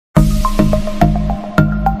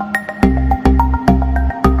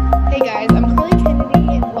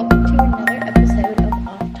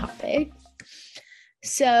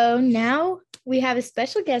So now we have a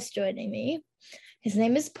special guest joining me. His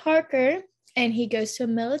name is Parker, and he goes to a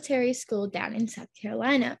military school down in South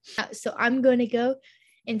Carolina. So I'm going to go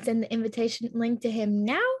and send the invitation link to him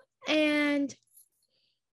now, and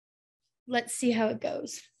let's see how it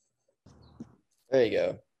goes. There you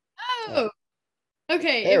go. Oh,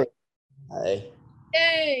 okay. There. Hi.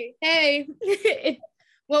 Hey.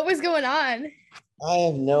 What was going on? I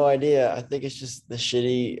have no idea. I think it's just the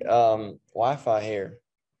shitty Wi-Fi here.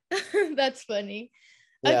 That's funny.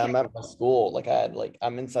 Yeah, Okay. I'm at my school.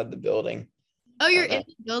 I'm inside the building. Oh, you're in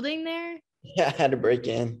the building there? Yeah, I had to break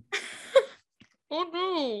in. Oh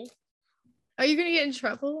no. Are you gonna get in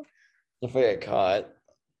trouble? If I get caught.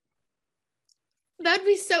 That'd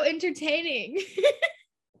be so entertaining.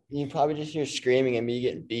 You probably just hear screaming and me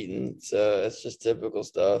getting beaten. So it's just typical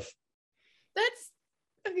stuff. That's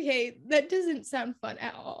okay. That doesn't sound fun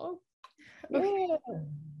at all. Okay. Yeah.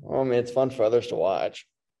 Well, I mean, it's fun for others to watch.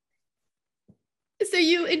 So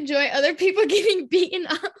you enjoy other people getting beaten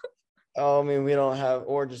up? Oh, I mean, we don't have,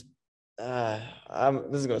 or just, this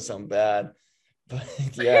is going to sound bad, but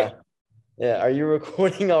yeah. Yeah. Are you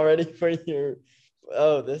recording already for your,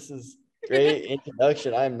 oh, this is great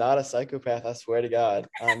introduction. I am not a psychopath. I swear to God.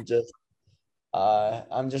 I'm just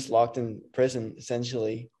locked in prison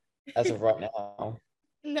essentially as of right now.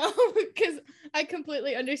 No, because I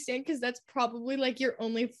completely understand, because that's probably like your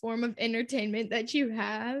only form of entertainment that you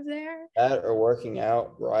have there. That or working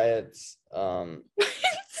out, riots.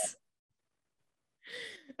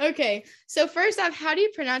 Okay, so first off, how do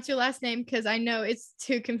you pronounce your last name? Because I know it's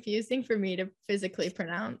too confusing for me to physically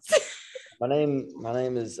pronounce. My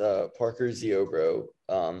name is Parker Ziobro.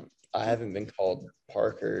 I haven't been called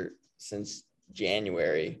Parker since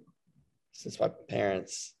January, since my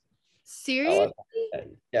parents. Seriously?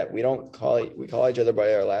 Yeah, we call each other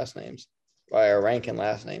by our last names, by our rank and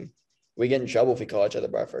last name. We get in trouble if we call each other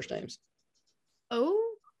by our first names. Oh,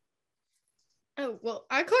 well,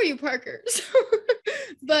 I call you Parker, so,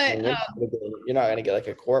 but you're not gonna get like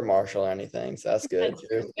a court martial or anything, so that's good.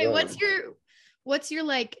 Wait, what's your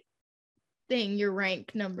like thing, your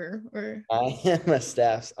rank number? Or I am a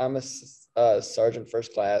staff. I'm a sergeant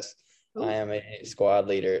first class. Ooh. I am a squad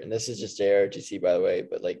leader, and this is just JROTC, by the way.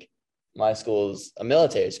 But like, my school's a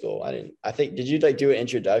military school. Did you like do an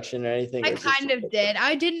introduction or anything? I kind of did.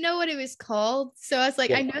 I didn't know what it was called, so I was like,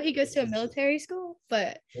 yeah. I know he goes to a military school,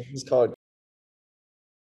 but this is called.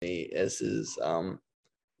 This is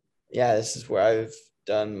this is where I've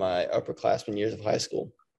done my upperclassmen years of high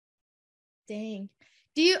school. Dang.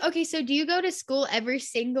 Do you go to school every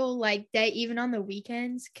single like day, even on the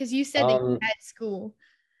weekends? Because you said that you had school.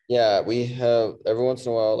 Yeah, we have every once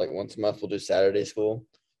in a while, like once a month, we'll do Saturday school.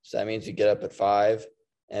 So that means we get up at 5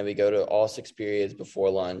 and we go to all 6 periods before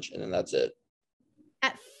lunch, and then that's it.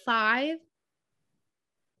 At 5?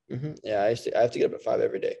 Mm-hmm. Yeah, I have to get up at 5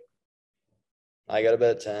 every day. I got to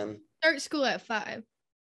bed at 10. Start school at 5.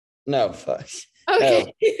 No, fuck.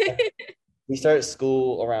 Okay. No. We start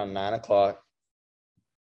school around 9 o'clock.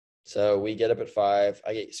 So we get up at 5.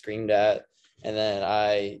 I get screamed at, and then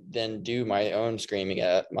I do my own screaming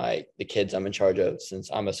at the kids I'm in charge of. Since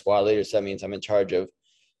I'm a squad leader, so that means I'm in charge of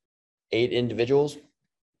 8 individuals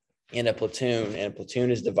in a platoon, and a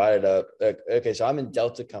platoon is divided up. Okay, so I'm in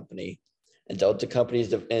Delta Company, and Delta Company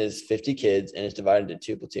is 50 kids, and it's divided into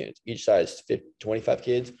 2 platoons. Each side is 25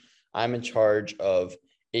 kids. I'm in charge of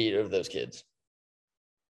 8 of those kids.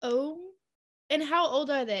 Oh, and how old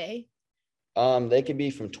are they? They could be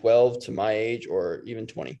from 12 to my age, or even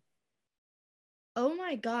 20. Oh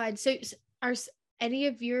my God! So are any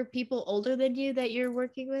of your people older than you that you're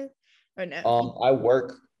working with, or no? I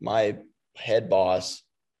work my head boss,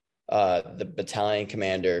 the battalion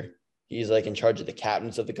commander. He's like in charge of the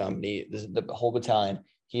captains of the company. This is the whole battalion.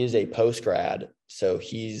 He is a post grad, so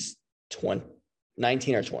he's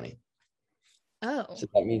 19 or 20. Oh. So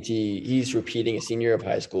that means he's repeating a senior of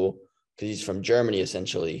high school because he's from Germany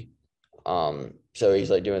essentially. So he's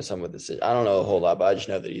like doing some with this. I don't know a whole lot, but I just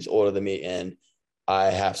know that he's older than me, and I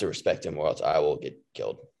have to respect him or else I will get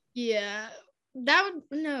killed. Yeah, that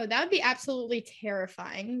would be absolutely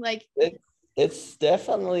terrifying. Like it's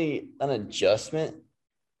definitely an adjustment,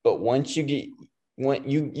 but once you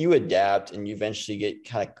adapt and you eventually get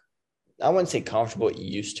kind of, I wouldn't say comfortable,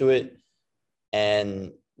 used to it,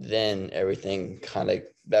 and then everything kind of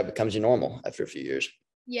that becomes your normal after a few years.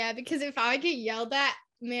 Yeah, because if I get yelled at,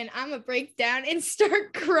 man, I'm gonna break down and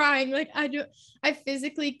start crying. Like I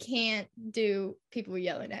physically can't do people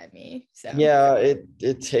yelling at me. So yeah,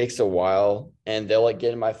 it takes a while, and they'll like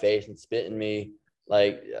get in my face and spit in me.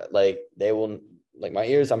 Like they will, like my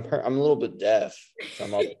ears. I'm a little bit deaf, so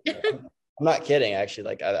I'm I'm not kidding, actually.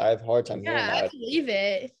 Like I have a hard time hearing Yeah, I that. believe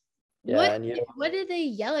it. Yeah, What and what do they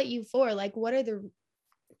yell at you for? Like, what are the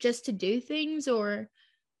just to do things, or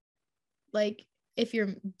like if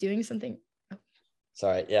you're doing something?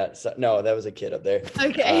 sorry, yeah. So, no, that was a kid up there.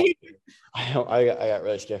 Okay. I got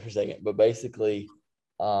really scared for a second, but basically,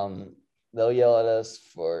 um, they'll yell at us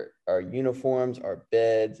for our uniforms, our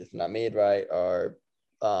beds, if not made right, our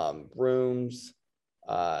rooms,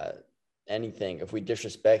 uh, anything. If we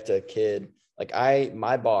disrespect a kid, like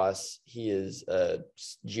my boss, he is a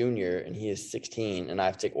junior and he is 16, and I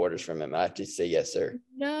have to take orders from him. I have to say yes, sir.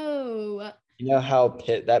 No. You know how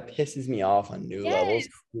that pisses me off on new levels,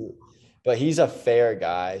 Yes. but he's a fair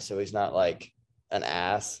guy, so he's not like an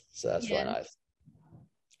ass. So that's really Yeah. nice.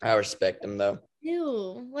 I respect him though.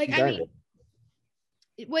 Ew. Like, He's I earned mean,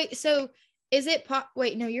 it. wait, so is it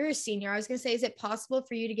wait, no, you're a senior. I was gonna say, is it possible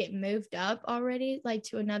for you to get moved up already, like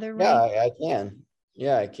to another Yeah, rank? I can.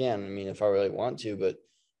 Yeah, I can. I mean, if I really want to, but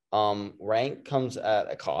rank comes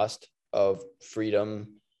at a cost of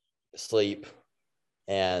freedom, sleep,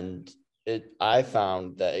 and I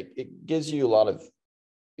found that it gives you a lot of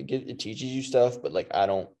it teaches you stuff, but like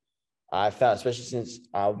I found, especially since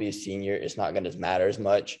I'll be a senior, it's not going to matter as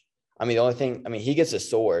much. I mean, the only thing, I mean, he gets a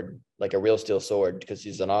sword, like a real steel sword, because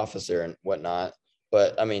he's an officer and whatnot.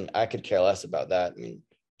 But I mean, I could care less about that. I mean,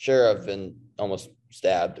 sure, I've been almost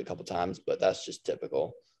stabbed a couple times, but that's just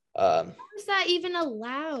typical. Um, How is that even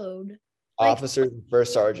allowed? Like, Officers,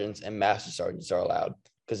 first sergeants, and master sergeants are allowed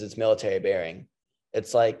because it's military bearing.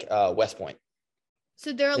 It's like West Point.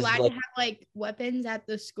 so they're It's allowed to like have like weapons at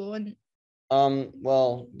the school, and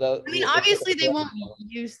well, I mean, it's like obviously they won't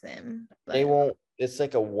use them, they but won't. It's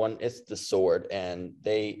like it's the sword, and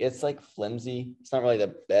it's like flimsy. It's not really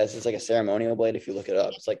the best. It's like a ceremonial blade. If you look it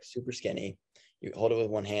up, it's like super skinny. You hold it with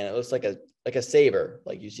one hand. It looks like a saber.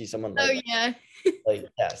 Like you see someone oh yeah.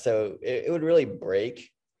 yeah. So it would really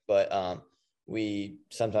break, but we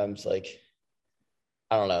sometimes like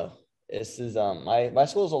I don't know. This is my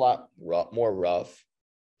school is a lot more rough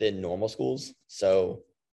than normal schools. So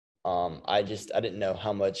I didn't know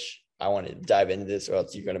how much I wanted to dive into this, or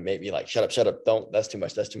else you're gonna make me like shut up, don't, that's too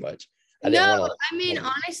much, that's too much. I didn't No, want to I mean,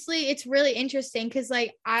 honestly, it's really interesting because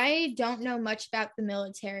like I don't know much about the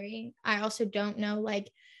military. I also don't know like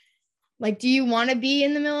do you want to be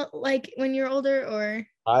in the like when you're older, or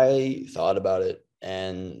I thought about it,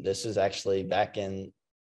 and this is actually back in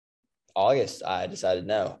August. I decided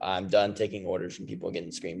no, I'm done taking orders from people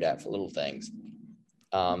getting screamed at for little things.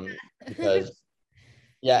 Because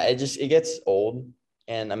yeah, it gets old.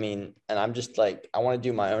 And I mean, and I'm just like, I want to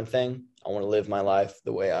do my own thing. I want to live my life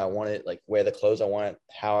the way I want it, like wear the clothes I want,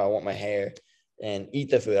 how I want my hair, and eat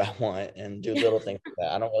the food I want, and do little things like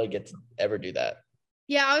that. I don't really get to ever do that.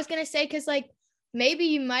 yeah, I was gonna say because like maybe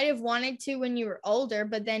you might have wanted to when you were older,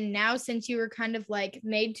 but then now since you were kind of like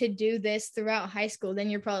made to do this throughout high school, then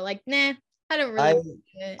you're probably like, nah, I don't really I want to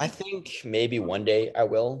do I it. think maybe one day I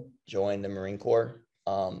will join the Marine Corps.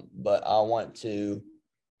 But I want to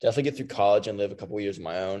definitely get through college and live a couple of years of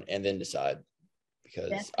my own, and then decide, because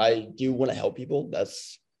Definitely. I do want to help people.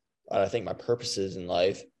 That's what I think my purpose is in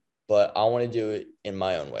life, but I want to do it in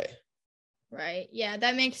my own way. Right. Yeah,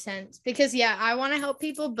 that makes sense. Because yeah, I want to help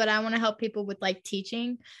people, but I want to help people with like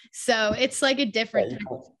teaching. So it's like a Yeah, different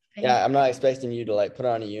type of thing. yeah, I'm not expecting you to like put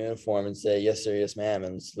on a uniform and say yes sir, yes ma'am,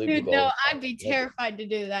 and salute Dude, no, people. I'd be terrified to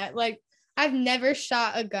do that. Like I've never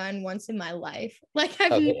shot a gun once in my life. Like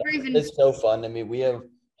I've Okay, never even it's so fun. I mean, we have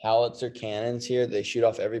howitzer cannons here. They shoot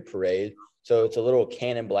off every parade, so it's a little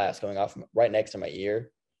cannon blast going off right next to my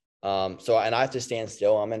ear. So and I have to stand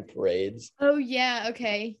still. I'm in parades. Oh yeah,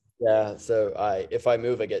 okay. Yeah, so if I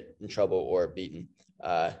move, I get in trouble or beaten.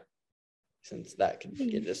 Uh, since that could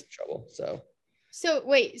get us in trouble. So So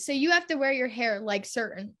wait, so you have to wear your hair like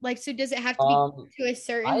certain. Like so does it have to be um, to a I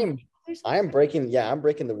certain am or I something? am breaking. Yeah, I'm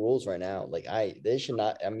breaking the rules right now. Like they should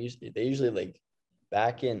not. They usually like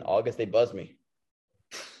back in August they buzz me.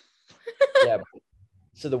 Yeah.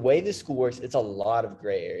 So the way this school works, it's a lot of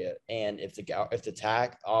gray area, and if the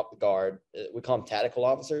TAC op guard, we call them tactical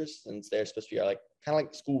officers, since they're supposed to be like kind of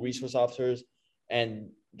like school resource officers, and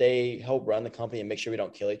they help run the company and make sure we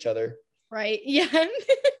don't kill each other. Right. Yeah.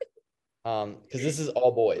 Because this is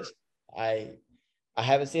all boys. I I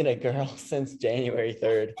haven't seen a girl since January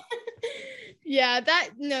 3rd. Yeah,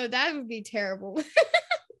 that no, that would be terrible.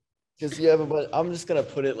 Because you have a but I'm just gonna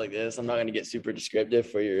put it like this. I'm not gonna get super descriptive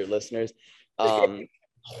for your listeners. Um,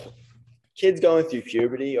 Kids going through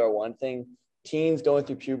puberty are one thing. Teens going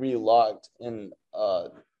through puberty locked in a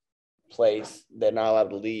place they're not allowed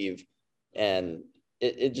to leave, and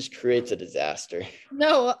it just creates a disaster.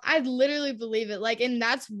 No, I literally believe it. Like, and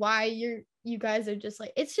that's why you guys are just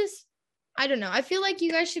like, it's just I don't know. I feel like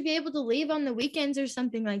you guys should be able to leave on the weekends or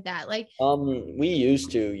something like that. Like, We used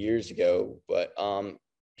to years ago, but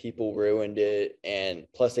people ruined it, and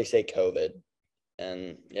plus they say COVID,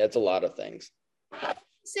 and yeah, it's a lot of things.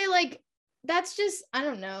 say like that's just I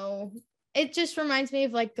don't know. It just reminds me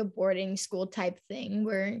of like a boarding school type thing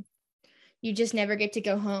where you just never get to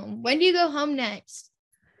go home. When do you go home next?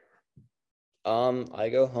 I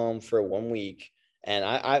go home for 1 week, and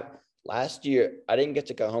I last year I didn't get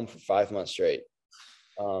to go home for 5 months straight.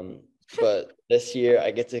 But this year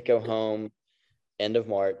I get to go home end of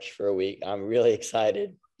March for a week. I'm really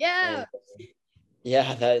excited. Yeah. And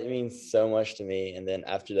yeah, that means so much to me. And then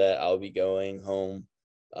after that, I'll be going home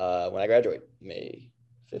when I graduate, May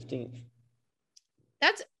 15th.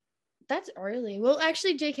 That's early. Well,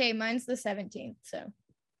 actually, JK, mine's the 17th, so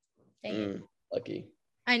dang it. Lucky.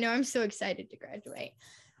 I know, I'm so excited to graduate.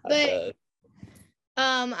 I But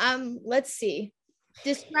bet. let's see.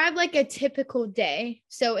 Describe like a typical day.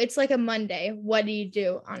 So it's like a Monday. What do you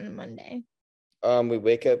do on a Monday? We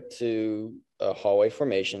wake up to a hallway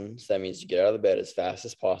formation. So that means you get out of the bed as fast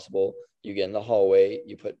as possible. You get in the hallway.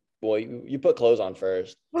 You put clothes on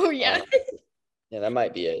first. Oh yeah. Yeah, that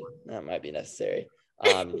might be it. That might be necessary.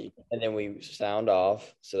 And then we sound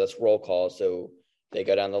off. So that's roll call. So they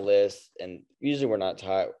go down the list, and usually we're not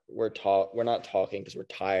tired. We're not talking because we're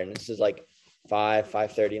tired. And this is like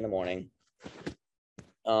 5:30 in the morning.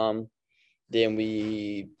 Then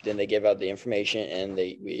they give out the information, and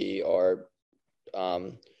we are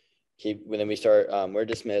then we start. We're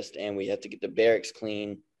dismissed, and we have to get the barracks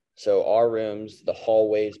clean. So our rooms, the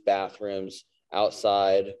hallways, bathrooms,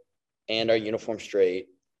 outside, and our uniform straight,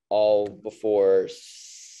 all before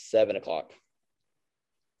 7:00.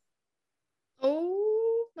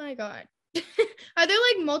 Oh my God. Are there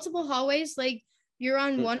like multiple hallways? Like you're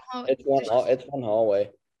on one hallway? It's one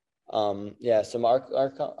hallway. Yeah. So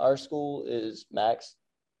our school is max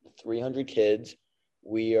 300 kids.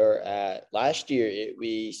 We are at last year.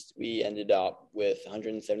 We ended up with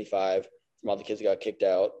 175 from all the kids that got kicked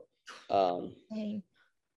out. Dang.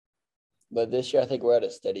 But this year I think we're at a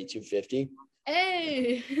steady 250.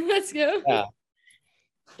 Hey, let's go. Yeah.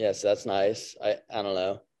 Yeah. So that's nice. I don't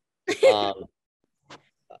know.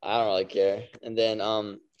 I don't really care. And then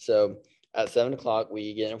so at 7:00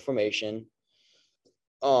 we get information.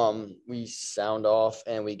 We sound off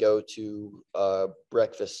and we go to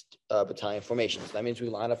breakfast battalion formation. So that means we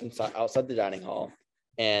line up outside the dining hall,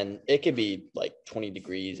 and it could be like 20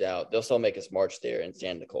 degrees out. They'll still make us march there and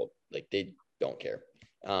stand in the cold. Like they don't care.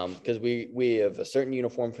 Because we have a certain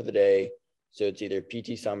uniform for the day. So it's either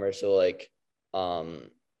PT summer, so like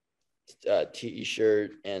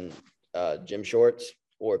t-shirt and gym shorts,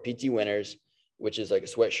 or PT winters, which is like a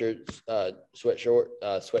sweatshirt,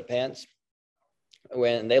 sweatpants.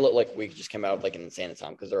 When they look like we just came out of like an insane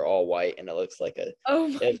asylum because they're all white, and it looks like it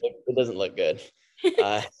doesn't look good.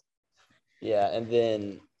 Yeah, and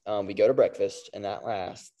then we go to breakfast, and that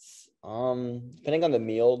lasts depending on the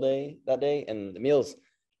meal day that day, and the meal's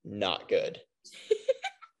not good.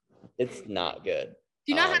 It's not good.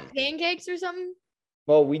 Do you not have pancakes or something?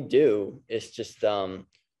 Well, we do. It's just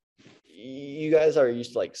you guys are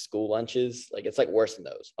used to like school lunches. Like it's like worse than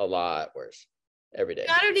those. A lot worse. Every day.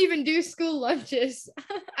 I don't even do school lunches.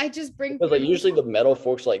 I just bring because like usually the metal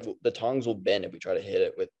forks, like the tongs will bend if we try to hit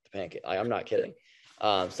it with the pancake. Like, I'm not kidding.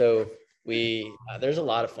 So we there's a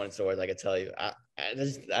lot of fun stories I could tell you.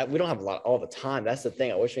 We don't have a lot all the time. That's the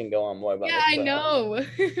thing. I wish we can go on more about. Yeah, I know.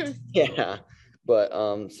 Yeah, but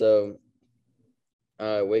so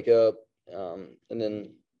I wake up, and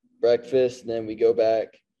then breakfast, and then we go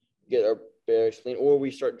back, get our barracks clean, or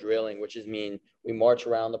we start drilling, which is mean we march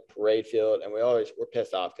around the parade field, and we're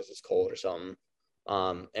pissed off because it's cold or something.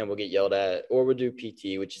 And we'll get yelled at, or we'll do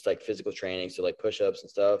PT, which is like physical training, so like push-ups and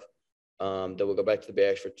stuff. Then we'll go back to the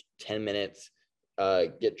barracks for 10 minutes,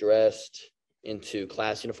 get dressed into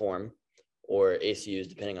class uniform or ACUs,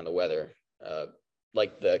 depending on the weather.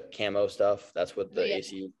 Like the camo stuff, that's what the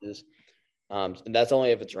ACU is. And that's only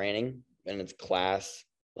if it's raining and it's class.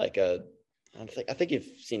 Like I think you've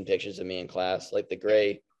seen pictures of me in class, like the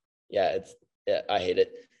gray. Yeah, I hate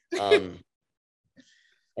it. And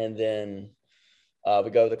then we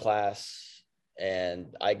go to class,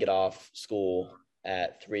 and I get off school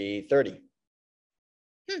at 3:30.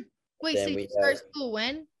 Wait, so you start school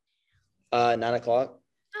when? 9:00.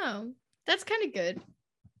 Oh, that's kind of good.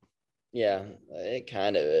 Yeah, it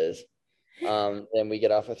kind of is. Then we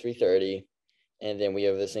get off at 3:30, and then we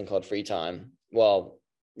have this thing called free time. Well,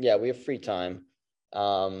 yeah, we have free time.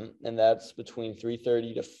 And that's between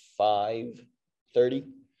 3:30 to 5:30.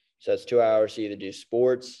 So that's 2 hours to either do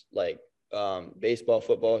sports like baseball,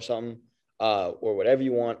 football, or something. or whatever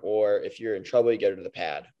you want. Or if you're in trouble, you go to the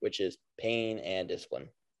pad, which is pain and discipline.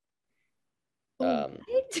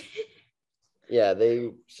 What? Yeah,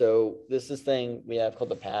 so this is thing we have called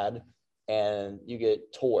the pad, and you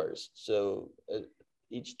get tours. So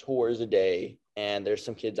each tour is a day, and there's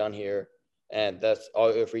some kids on here, and that's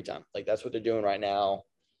all their free time. Like that's what they're doing right now.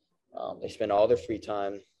 They spend all their free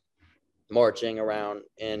time marching around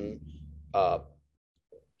in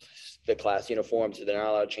the class uniforms, so they're not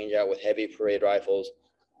allowed to change out with heavy parade rifles,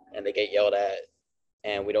 and they get yelled at,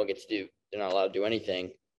 and we don't get to do. They're not allowed to do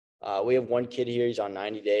anything. We have one kid here. He's on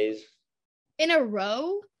 90 days. In a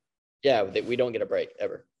row? Yeah, we don't get a break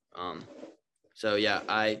ever. So yeah,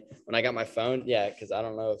 when I got my phone, because I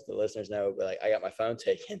don't know if the listeners know, but like I got my phone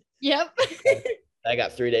taken. Yep. I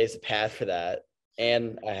got 3 days to pad for that,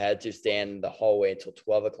 and I had to stand in the hallway until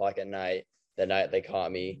 12 o'clock at night. That night they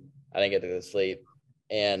caught me. I didn't get to go to sleep,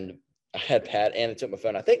 and I had pad, and it took my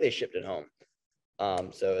phone. I think they shipped it home.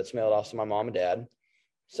 So it's mailed off to my mom and dad.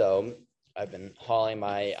 So I've been hauling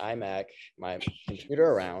my iMac, my computer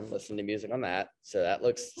around, listening to music on that. So that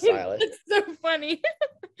looks stylish. That's so funny.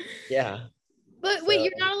 Yeah. But wait,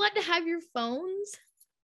 you're not allowed to have your phones?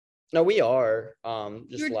 No, we are.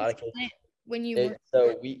 Just a lot of kids. When you were.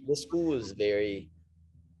 So this school is very.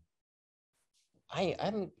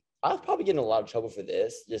 I'm probably getting a lot of trouble for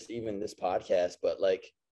this, just even this podcast, but like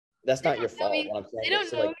that's not your fault. What I'm saying. They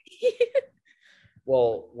don't know. Like,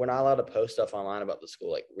 well, we're not allowed to post stuff online about the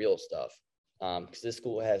school, like real stuff. Because this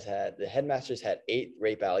school the headmaster's had 8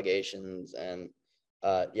 rape allegations, and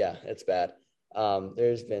yeah, it's bad.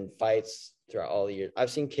 There's been fights throughout all the years.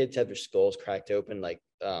 I've seen kids have their skulls cracked open, like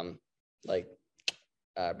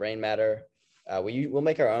brain matter. We'll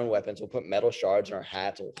make our own weapons. We'll put metal shards in our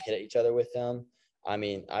hats and we'll hit each other with them. I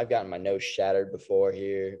mean, I've gotten my nose shattered before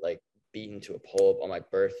here, like beaten to a pulp on my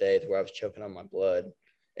birthday to where I was choking on my blood.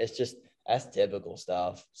 It's just, that's typical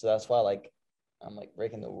stuff. So that's why I'm like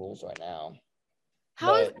breaking the rules right now.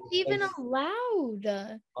 How is it even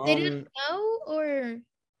allowed? They didn't know, or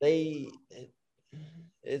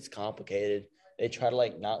it's complicated. They try to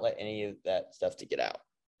like not let any of that stuff to get out.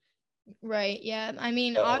 Right. Yeah. I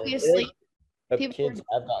mean, obviously kids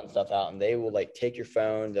have gotten stuff out, and they will like take your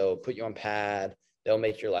phone, they'll put you on pad, they'll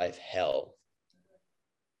make your life hell.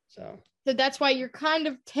 So that's why you're kind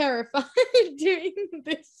of terrified doing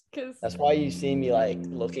this, because that's why you see me like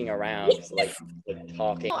looking around, like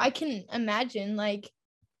talking. I can imagine, like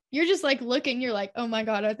you're just like looking, you're like, oh my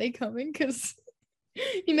god, are they coming? Because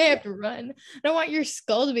you may have to run. I don't want your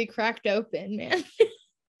skull to be cracked open, man.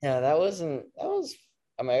 Yeah, that was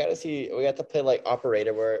I mean, we got to play like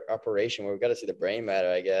operation where we got to see the brain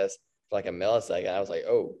matter, I guess, for like a millisecond. I was like,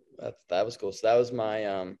 oh, that was cool. So that was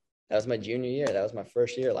my junior year. That was my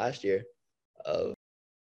first year last year.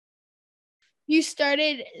 You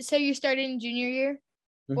started in junior year?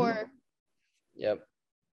 Mm-hmm. Or? Yep.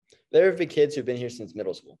 There have been kids who've been here since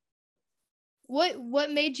middle school.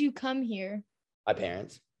 What made you come here? My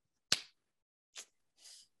parents.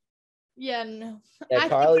 Yeah, no. Yeah,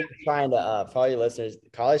 Carly's trying to, for all your listeners,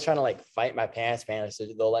 Carly's trying to like fight my parents' family so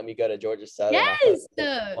they'll let me go to Georgia Southern. Yes!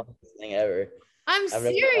 The funniest thing ever. I'm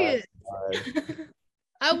serious.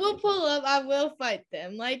 I will pull up. I will fight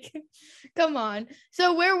them. Like, come on.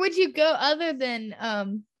 So where would you go other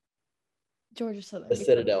than Georgia Southern? The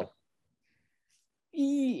Citadel.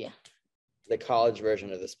 Yeah. The college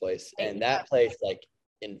version of this place. And that place like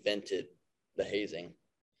invented the hazing.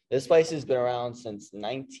 This place has been around since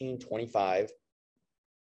 1925.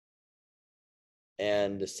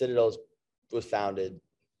 And the Citadel was founded,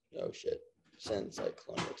 since like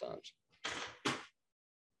colonial times.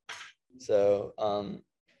 So,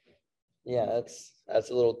 yeah, that's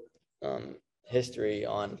a little history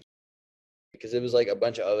on, because it was like a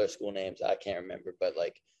bunch of other school names I can't remember, but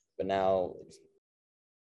now it's.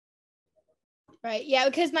 Right. Yeah,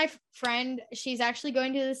 because my friend, she's actually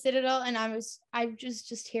going to the Citadel, and I was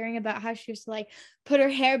just hearing about how she was like put her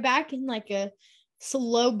hair back in like a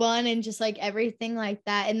slow bun and just like everything like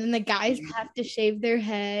that, and then the guys have to shave their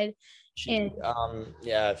head. She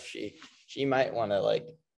might want to like.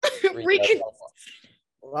 I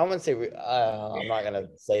wouldn't say I'm not gonna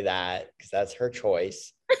say that because that's her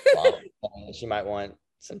choice. She might want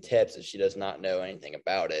some tips if she does not know anything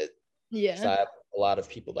about it. Yeah. So I have a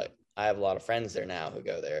lot of friends there now who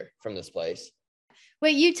go there from this place.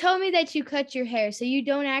 Wait, you told me that you cut your hair, so you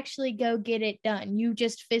don't actually go get it done. You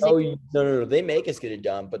just physically. Oh, no. They make us get it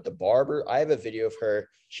done, but the barber, I have a video of her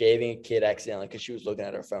shaving a kid accidentally because she was looking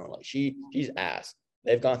at her phone. Like she's ass.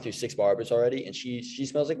 They've gone through 6 barbers already, and she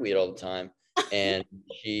smells like weed all the time, and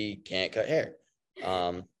she can't cut hair.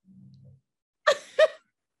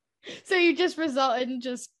 So you just result in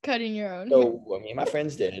just cutting your own hair. So what me and my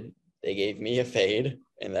friends did, they gave me a fade,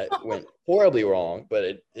 and that went horribly wrong.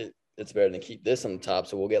 But it's better than keep this on the top.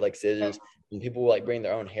 So we'll get like scissors, and people will like bring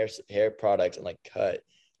their own hair products and like cut.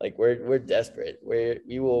 Like we're desperate.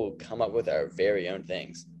 We will come up with our very own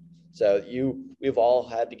things. So we've all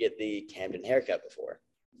had to get the Camden haircut before.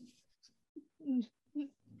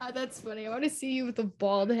 That's funny. I want to see you with a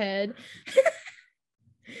bald head.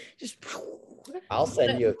 Just. I'll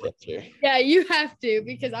send you a picture. Yeah, you have to,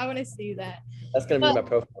 because I want to see that. That's gonna be my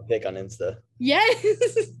profile pic on Insta. Yes.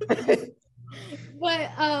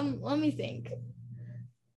 But let me think.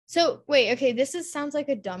 So wait, okay, sounds like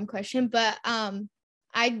a dumb question, but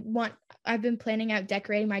I've been planning out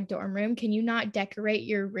decorating my dorm room. Can you not decorate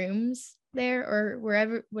your rooms there or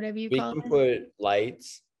wherever, whatever you call it? We can put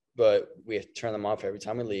lights, but we have to turn them off every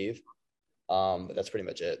time we leave. But that's pretty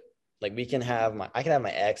much it. Like I can have my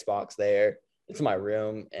Xbox there. It's in my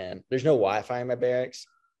room, and there's no Wi-Fi in my barracks.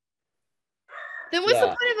 Then what's the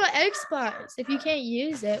point of an Xbox if you can't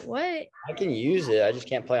use it? What? I can use it. I just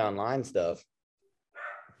can't play online stuff.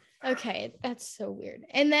 Okay, that's so weird.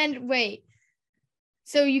 And then wait,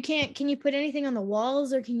 so can you put anything on the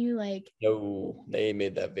walls, or can you like? No, they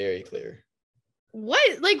made that very clear.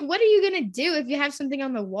 What? Like, what are you gonna do if you have something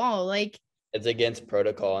on the wall? Like, it's against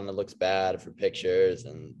protocol, and it looks bad for pictures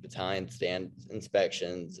and battalion stand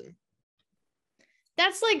inspections. And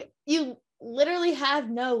that's like, you literally have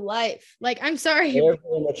no life. Like, I'm sorry. They're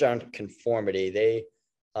very much on conformity.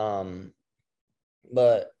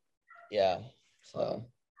 But yeah, so.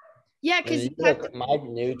 Yeah, because my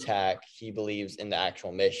new tac, he believes in the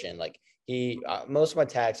actual mission. Like most of my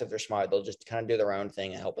tacs, if they're smart, they'll just kind of do their own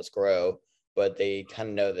thing and help us grow. But they kind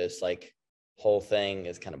of know this like whole thing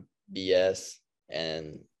is kind of BS.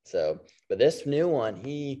 And so, but this new one,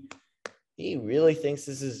 he really thinks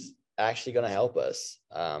this is actually going to help us.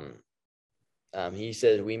 He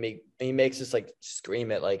says he makes us like scream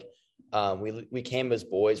it like we came as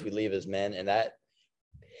boys, we leave as men, and that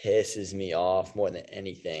pisses me off more than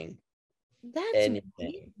anything. That's anything.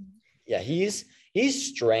 Weird. Yeah, he's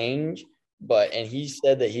strange, and he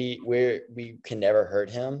said that we can never hurt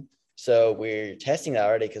him. So we're testing that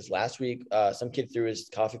already, because last week some kid threw his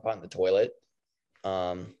coffee pot in the toilet.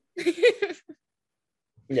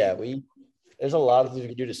 Yeah, there's a lot of things we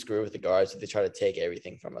can do to screw with the guards if they try to take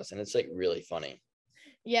everything from us, and it's like really funny.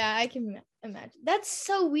 Yeah, I can imagine. That's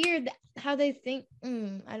so weird how they think.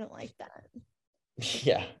 I don't like that.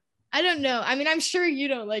 Yeah. I don't know. I mean, I'm sure you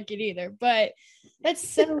don't like it either, but that's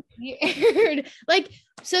so weird. Like,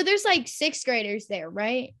 so there's like 6th graders there,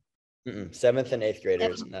 right? 7th and 8th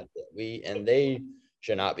graders, and that's it. And they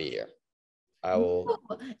should not be here. I will.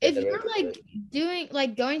 If you're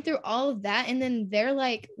like going through all of that, and then they're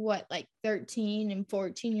like what, like 13 and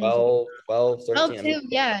 14 years 12, 13. 12 too,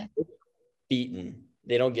 yeah. Beaten.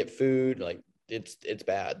 They don't get food. Like it's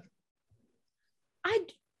bad.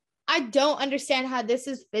 I don't understand how this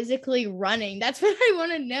is physically running. That's what I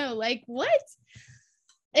want to know. Like, what?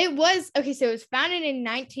 It was okay. So it was founded in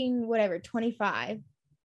 25.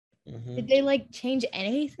 Mm-hmm. Did they like change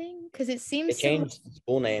anything? Because it seems they changed the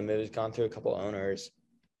school name. It was gone through a couple of owners,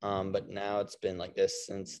 but now it's been like this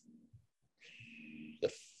since the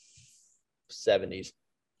 70s.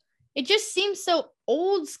 It just seems so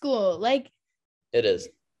old school. Like, it is.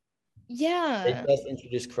 Yeah. They just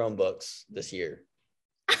introduced Chromebooks this year.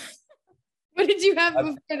 What did you have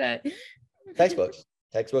before that?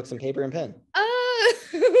 Textbooks and paper and pen.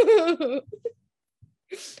 Oh.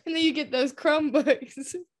 And then you get those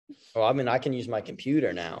Chromebooks. Well, I mean, I can use my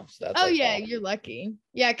computer now. So that's awesome. You're lucky.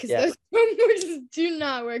 Yeah, because those Chromebooks do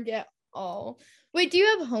not work at all. Wait, do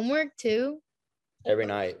you have homework too? Every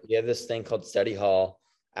night. We have this thing called study hall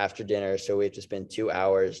after dinner. So we have to spend 2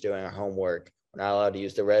 hours doing our homework. We're not allowed to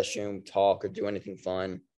use the restroom, talk, or do anything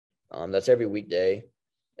fun. That's every weekday,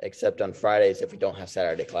 except on Fridays if we don't have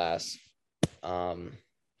Saturday class. Yeah.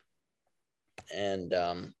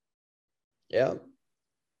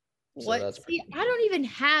 What? See, I don't even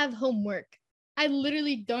have homework. I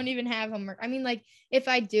literally don't even have homework. I mean, like, if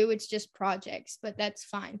I do, it's just projects, but that's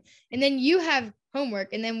fine. And then you have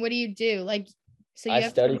homework, and then what do you do? Like, so I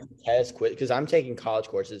study for tests, quiz, because I'm taking college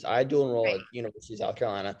courses. I dual enroll at University of South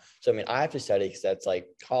Carolina. So, I mean, I have to study because that's like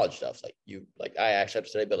college stuff. I actually have to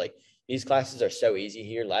study, but like these classes are so easy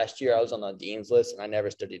here. Last year I was on the dean's list and I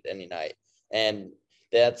never studied any night. And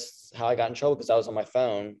that's how I got in trouble, because I was on my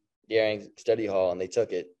phone during study hall and they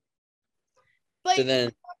took it. But so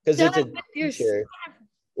then, because it's a teacher,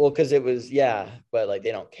 because it was, but like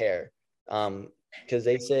they don't care. Because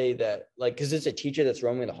they say that, like, because it's a teacher that's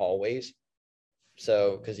roaming the hallways.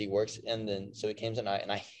 So, because he works, and then so he came tonight,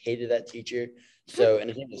 and I hated that teacher. So, and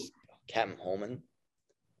his name is Captain Holman.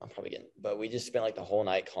 I'm probably getting, but we just spent like the whole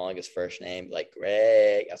night calling his first name, like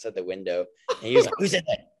Greg, outside the window. And he was like, "Who said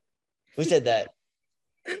that? Who said that?"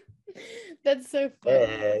 That's so funny.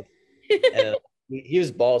 Egg. And then he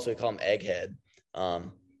was bald, so we call him Egghead.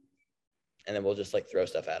 And then we'll just like throw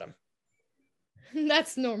stuff at him.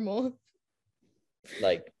 That's normal.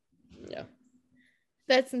 Like, yeah.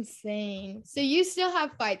 That's insane. So you still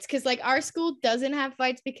have fights because like our school doesn't have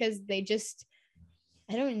fights because they just,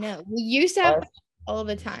 I don't know. We used to have fights all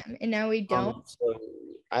the time and now we don't. So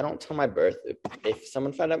I don't tell my birthday. If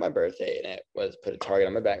someone found out my birthday and it was put a target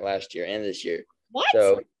on my back last year and this year. What?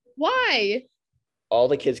 So why? All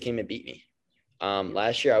the kids came and beat me.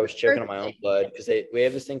 Last year I was choking on my own blood because we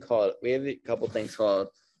have a couple things called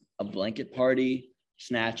a blanket party,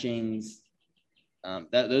 snatchings.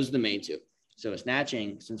 Those are the main two. So a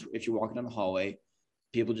snatching, since if you're walking down the hallway,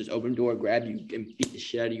 people just open the door, grab you, and beat the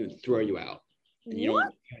shit out of you and throw you out. And you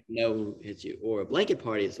don't know who hits you. Or a blanket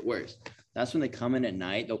party is the worst. That's when they come in at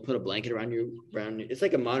night. They'll put a blanket around you. It's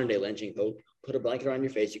like a modern day lynching. They'll put a blanket around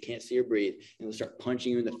your face. You can't see or breathe. And they'll start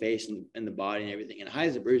punching you in the face and the body and everything. And it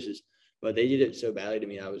hides the bruises. But they did it so badly to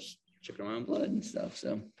me, I was choking on my own blood and stuff.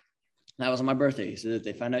 So that was on my birthday. So if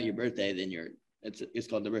they find out your birthday, then it's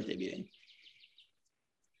called the birthday beating.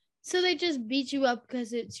 So they just beat you up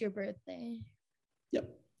because it's your birthday. Yep.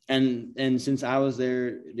 And since I was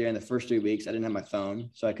there during the first 3 weeks, I didn't have my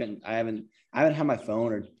phone. So I haven't had my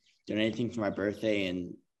phone or done anything for my birthday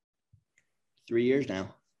in 3 years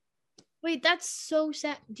now. Wait, that's so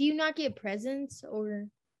sad. Do you not get presents or?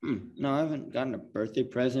 No, I haven't gotten a birthday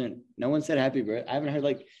present. No one said happy birthday. I haven't heard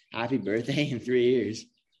like happy birthday in 3 years.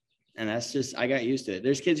 And that's just, I got used to it.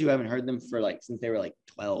 There's kids who haven't heard them for like, since they were like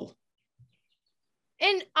 12.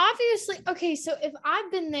 And obviously, okay, so if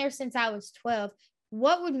I've been there since I was 12,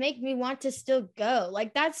 what would make me want to still go?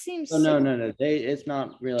 Like that seems No. It's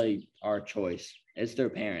not really our choice. It's their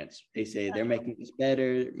parents. They say they're making this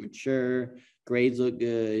better, mature, grades look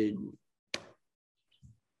good.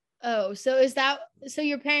 Oh, so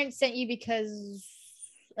your parents sent you because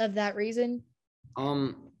of that reason?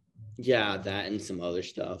 Yeah, that and some other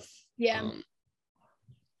stuff. Yeah.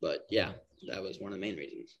 But yeah, that was one of the main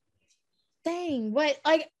reasons. Dang, what,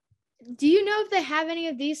 like, do you know if they have any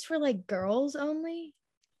of these for like girls only?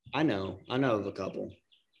 I know of a couple.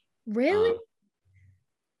 Really?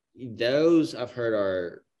 Those I've heard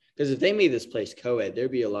are, because if they made this place co-ed,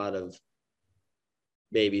 there'd be a lot of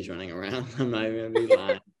babies running around. I'm not even gonna be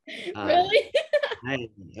lying. Really?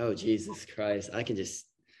 Oh, Jesus Christ. I can just,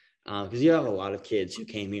 because you have a lot of kids who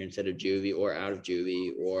came here instead of juvie or out of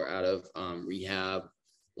juvie or out of rehab.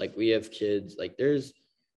 Like we have kids, like there's,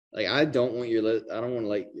 like, I don't want to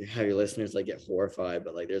like have your listeners like get horrified,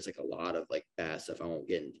 but like there's like a lot of like bad stuff. I won't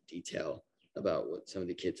get into detail about what some of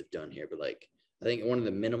the kids have done here, but like I think one of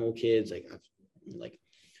the minimal kids,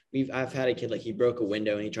 I've had a kid, like he broke a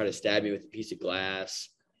window and he tried to stab me with a piece of glass.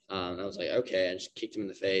 I was like, okay, I just kicked him in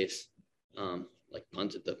the face. Like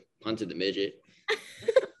punted the midget.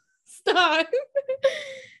 Stop.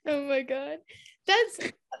 Oh my God.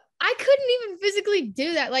 I couldn't even physically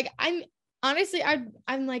do that. Like I'm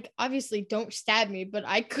like, obviously don't stab me, but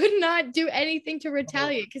I could not do anything to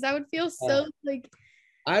retaliate because I would feel so like.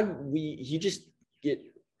 You just get,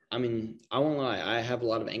 I mean, I won't lie. I have a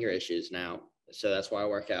lot of anger issues now. So that's why I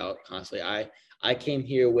work out constantly. I came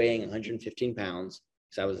here weighing 115 pounds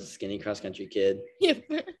because I was a skinny cross country kid. Yep.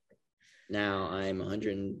 Now I'm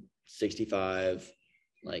 165,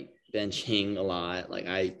 like benching a lot. Like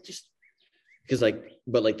I just, because like,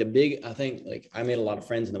 but like I think like I made a lot of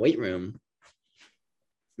friends in the weight room.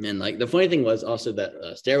 And like the funny thing was also that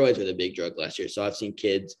steroids were the big drug last year. So I've seen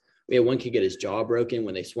kids, we had one kid get his jaw broken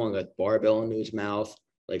when they swung a barbell into his mouth.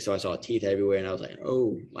 Like, so I saw teeth everywhere and I was like,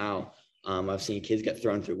 oh, wow. I've seen kids get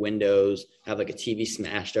thrown through windows, have like a TV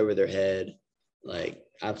smashed over their head. Like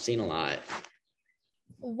I've seen a lot.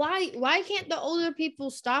 Why can't the older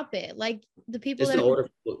people stop it? Like the people Just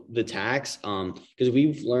the tax, because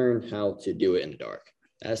we've learned how to do it in the dark.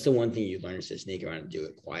 That's the one thing you learn is to sneak around and do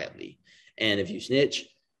it quietly. And if you snitch,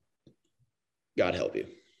 God help you.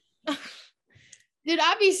 Dude,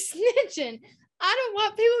 I be snitching. I don't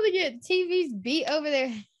want people to get TVs beat over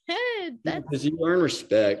their head. Because you earn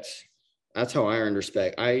respect. That's how I earned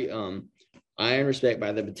respect. I earned respect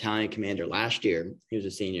by the battalion commander last year. He was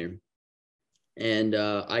a senior. And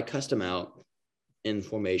I cussed him out in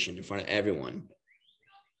formation in front of everyone.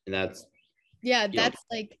 And that's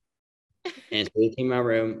like. And so he came in my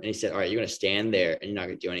room and he said, all right, you're going to stand there and you're not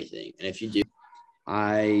going to do anything. And if you do,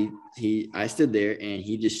 I stood there and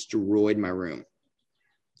he destroyed my room.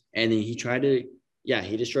 And then he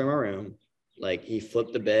destroyed my room. Like he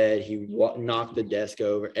flipped the bed, he knocked the desk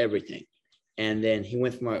over, everything. And then he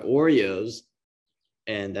went for my Oreos,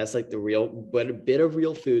 and that's like the real, but a bit of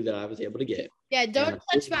real food that I was able to get. Yeah, don't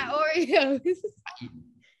touch my Oreos.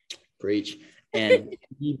 Preach. And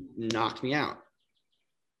he knocked me out.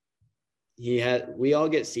 We all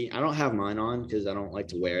get I don't have mine on because I don't like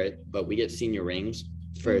to wear it, but we get senior rings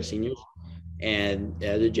for seniors. And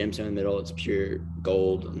the gemstone in the middle, it's pure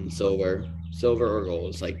gold and silver or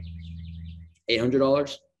gold. It's like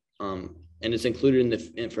 $800. And it's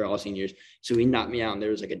included for all seniors. So he knocked me out, and there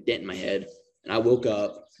was like a dent in my head. And I woke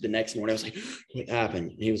up the next morning. I was like, "What happened?"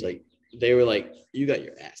 And he was like, "They were like, you got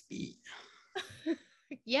your ass beat."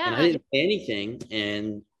 Yeah. And I didn't say anything.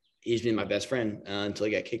 And he's been my best friend until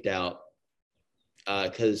he got kicked out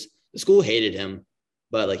because the school hated him.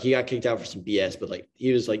 But like he got kicked out for some BS. But like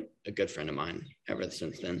he was like a good friend of mine ever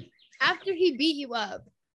since then. After he beat you up.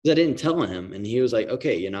 I didn't tell him, and he was like,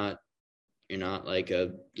 "Okay, you're not like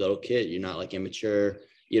a little kid. You're not like immature.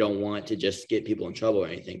 You don't want to just get people in trouble or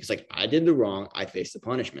anything." Because like I did the wrong, I faced the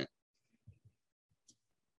punishment.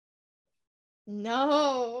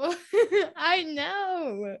 No, I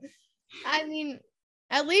know. I mean,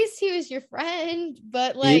 at least he was your friend,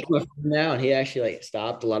 but like now he actually like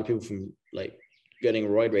stopped a lot of people from like getting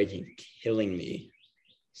roid rage and killing me.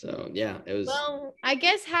 So yeah, it was. Well, I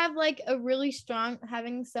guess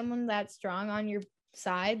having someone that strong on your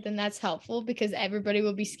side, then that's helpful because everybody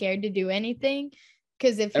will be scared to do anything.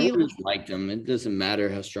 Because if everyone liked him, it doesn't matter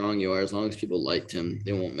how strong you are, as long as people liked him,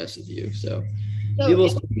 they won't mess with you. So people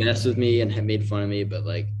still mess with me and have made fun of me, but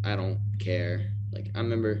like I don't care. Like I'm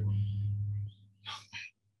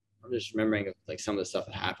just remembering like some of the stuff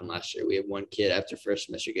that happened last year. We had one kid after first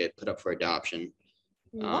semester get put up for adoption.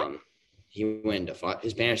 What? He went to fight.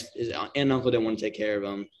 His parents, his aunt and uncle didn't want to take care of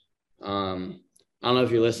him. I don't know if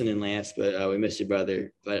you're listening, Lance, but we miss your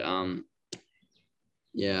brother. But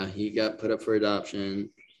yeah, he got put up for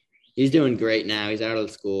adoption. He's doing great now. He's out of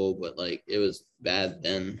the school, but like it was bad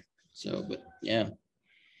then. So, but yeah.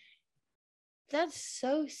 That's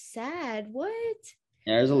so sad. What?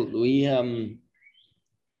 Yeah,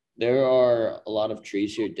 there are a lot of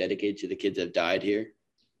trees here dedicated to the kids that have died here.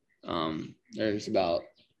 There's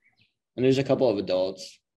a couple of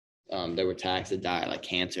adults that were taxed that died, like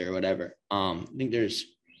cancer or whatever. I think there's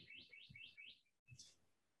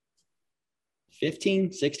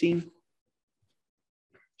 15, 16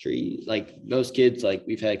 trees. Like those kids, like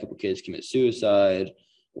we've had a couple kids commit suicide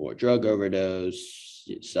or drug overdose,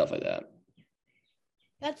 stuff like that.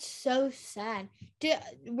 That's so sad.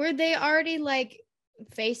 Were they already like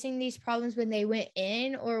facing these problems when they went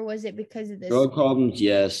in, or was it because of this? Drug problems,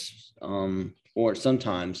 yes. Or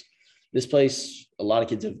sometimes. This place, a lot of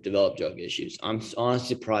kids have developed drug issues. I'm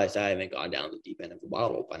honestly surprised I haven't gone down the deep end of the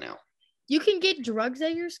bottle by now. You can get drugs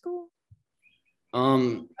at your school?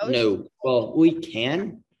 No. Well, we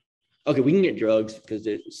can. Okay, we can get drugs because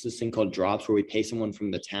there's this thing called drops where we pay someone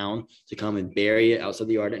from the town to come and bury it outside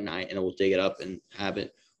the yard at night, and we'll dig it up and have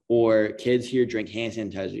it. Or kids here drink hand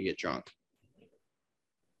sanitizer to get drunk.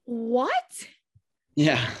 What?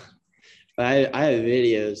 Yeah. I have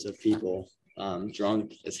videos of people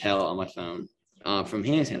drunk as hell on my phone from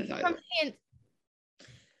hand sanitizer.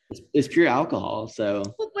 It's pure alcohol, so.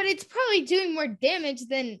 But it's probably doing more damage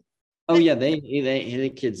than. Oh yeah,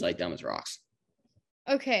 the kids like dumb as rocks.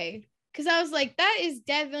 Okay, because I was like, that is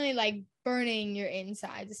definitely like burning your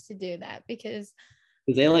insides to do that because.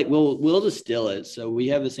 They like we'll distill it. So we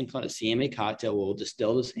have this thing called a CMA cocktail. We'll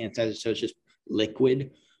distill this hand sanitizer so it's just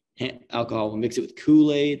liquid alcohol. We'll mix it with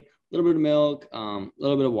Kool-Aid, a little bit of milk, a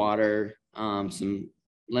little bit of water, some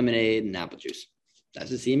lemonade and apple juice.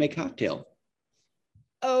 That's a CMA cocktail.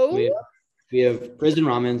 Oh. We have prison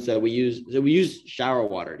ramen, so we use shower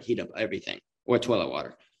water to heat up everything, or toilet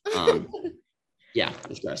water. Yeah,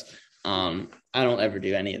 it's gross. I don't ever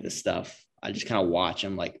do any of this stuff. I just kind of watch.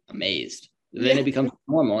 I'm like amazed. Then it becomes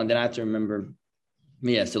normal, and then I have to remember.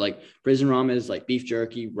 Yeah, so like prison ramen is like beef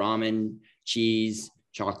jerky, ramen, cheese,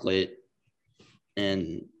 chocolate,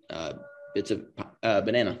 and bits of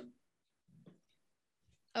banana.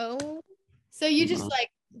 Oh, so you just like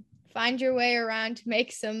find your way around to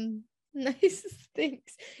make some nice things.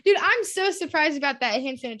 Dude, I'm so surprised about that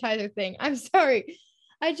hand sanitizer thing. I'm sorry.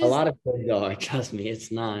 A lot of kids are, trust me,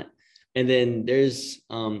 it's not. And then there's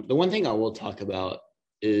the one thing I will talk about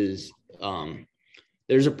is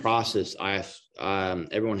there's a process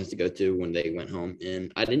everyone has to go through when they went home,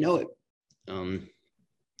 and I didn't know it.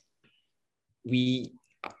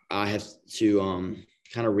 I have to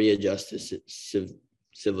kind of readjust to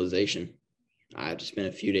civilization. I have to spend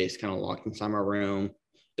a few days kind of locked inside my room,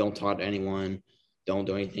 don't talk to anyone, don't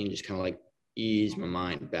do anything, just kind of like ease my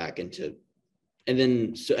mind back into and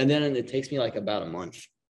then it takes me like about a month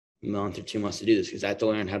or 2 months to do this because I have to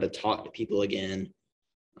learn how to talk to people again.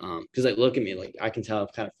 Because like look at me, like I can tell I'm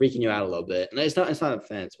kind of freaking you out a little bit, and it's not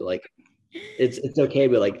offense, but like it's okay,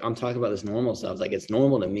 but like I'm talking about this normal stuff, like it's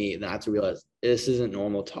normal to me. And I have to realize this isn't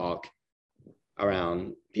normal talk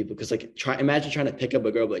around people because like imagine trying to pick up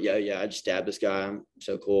a girl, but yeah, I just stabbed this guy. I'm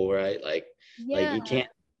so cool, right? Like Yeah. you can't,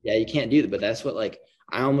 yeah, you can't do that. But that's what like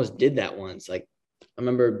I almost did that once. Like I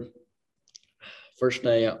remember first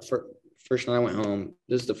day, first night I went home.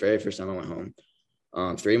 This is the very first time I went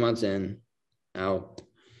home. 3 months in, now,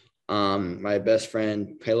 my best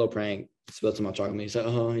friend, Palo prank, spilled some hot chocolate. He said,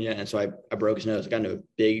 "Oh yeah," and so I broke his nose. I got into a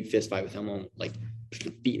big fist fight with him on like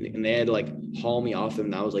feet, and they had to like haul me off him.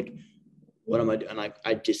 And I was like, "What am I doing?" And like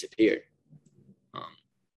I disappeared. Um,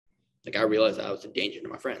 like I realized that I was a danger to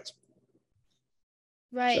my friends.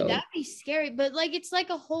 Right. So That'd be scary. But like it's like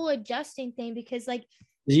a whole adjusting thing because like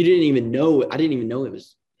you didn't even know. I didn't even know it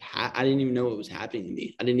was. I didn't even know it was happening to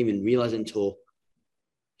me. I didn't even realize it until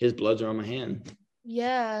his bloods are on my hand.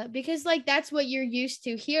 yeah, because like that's what you're used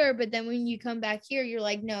to here, but then when you come back here, you're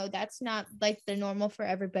like, no, that's not like the normal for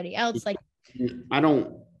everybody else. Like, I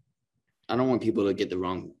don't. I don't want people to get the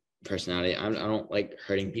wrong personality. I don't like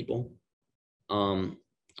hurting people. Um,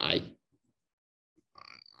 I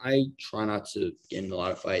I try not to get in a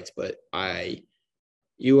lot of fights, but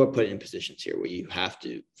you are put in positions here where you have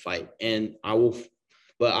to fight, and I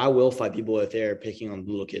will fight people if they're picking on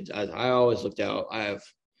little kids. I always looked out. I have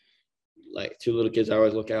like two little kids I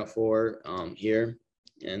always look out for here,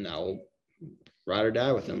 and I'll ride or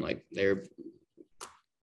die with them. Like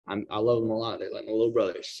I love them a lot. They're like my little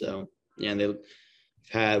brothers. So yeah, and they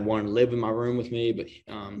had one live in my room with me, but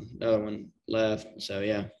the other one left. So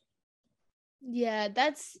yeah. yeah,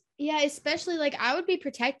 yeah, especially like I would be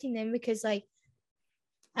protecting them because like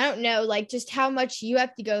I don't know, like just how much you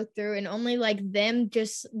have to go through and only like them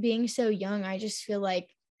just being so young. I just feel like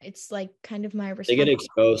it's like kind of my They get responsibility.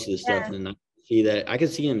 exposed to this stuff, Yeah. and I see that I can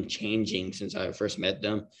see them changing since I first met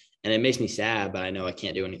them, and it makes me sad. But I know I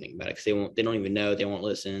can't do anything about it because they don't even know, they won't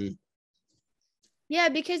listen. Yeah,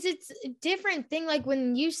 because it's a different thing. Like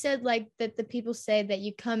when you said like that the people say that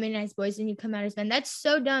you come in as boys and you come out as men. That's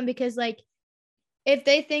so dumb because like if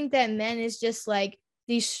they think that men is just like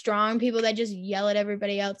these strong people that just yell at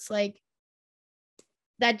everybody else, like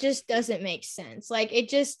that just doesn't make sense. Like it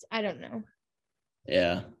just, I don't know.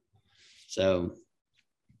 Yeah. So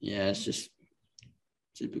yeah, it's just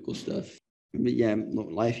typical stuff. But yeah,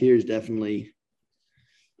 life here is definitely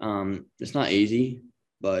it's not easy,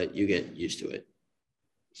 but you get used to it.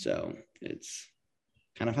 So it's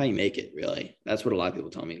kind of how you make it, really. That's what a lot of people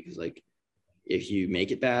tell me because like if you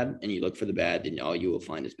make it bad and you look for the bad, then all you will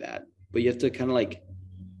find is bad. But you have to kind of like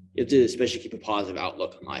you have to especially keep a positive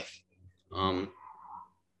outlook on life. Um,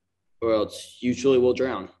 or else you truly will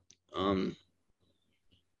drown.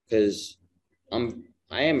 Because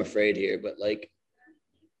I am afraid here, but like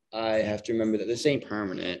I have to remember that this ain't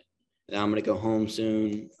permanent. And I'm gonna go home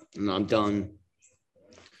soon and I'm done.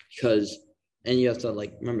 Because and you have to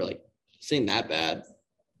like remember like this ain't that bad.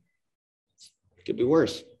 It could be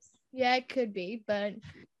worse. Yeah, it could be, but I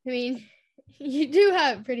mean, you do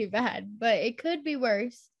have it pretty bad, but it could be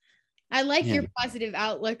worse. I like Yeah. your positive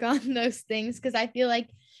outlook on those things because I feel like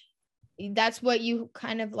that's what you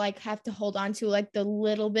kind of like have to hold on to, like the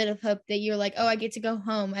little bit of hope that you're like, oh, I get to go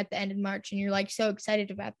home at the end of March, and you're like so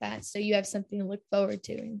excited about that. So you have something to look forward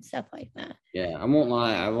to and stuff like that. Yeah. I won't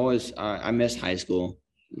lie. I've always I miss high school,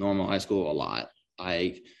 normal high school a lot.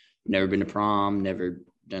 I never been to prom, never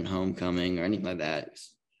done homecoming or anything like that.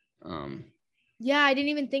 Um, Yeah, I didn't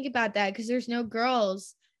even think about that because there's no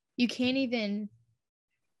girls. You can't even.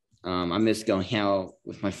 I miss going out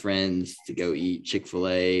with my friends to go eat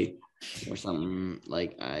Chick-fil-A or something.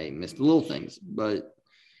 Like I miss the little things, but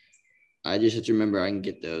I just have to remember I can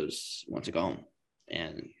get those once I go home,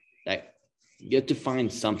 and that you have to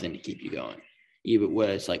find something to keep you going. Even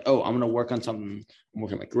whether it's like, oh, I'm gonna work on something. I'm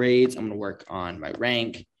working on my grades. I'm gonna work on my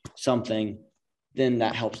rank, something. Then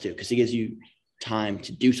that helps too because it gives you time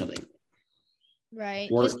to do something.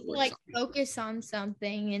 Right. Work Just towards like something. focus on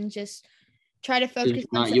something and just try to If focus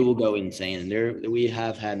on not, you something. will go insane. And there, we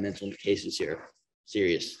have had mental cases here,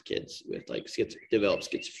 serious kids with like develop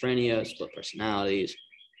schizophrenia, split personalities.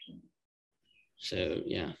 So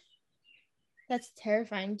yeah. That's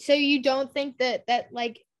terrifying. So you don't think that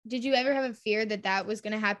like did you ever have a fear that that was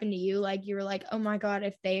going to happen to you? Like you were like, "Oh my god,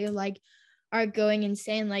 if they like are going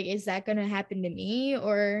insane, like is that going to happen to me?"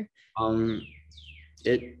 Or Um,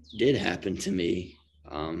 it did happen to me.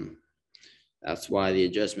 Um, that's why the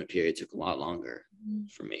adjustment period took a lot longer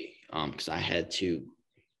for me. Because I had to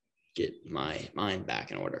get my mind back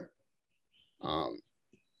in order. I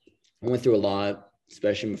went through a lot,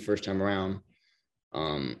 especially my first time around.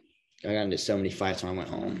 I got into so many fights when I went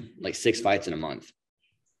home, like 6 fights in a month.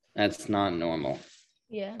 That's not normal.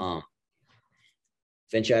 Yeah.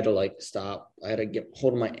 Eventually I had to like stop. I had to get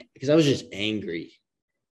hold of because I was just angry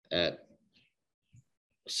at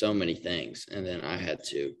so many things. And then I had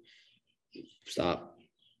to stop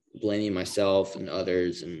blaming myself and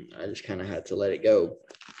others. And I just kind of had to let it go.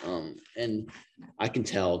 And I can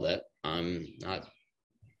tell that I'm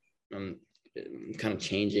kind of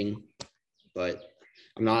changing, but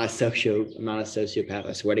I'm not a sociopath.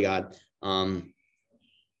 I swear to God.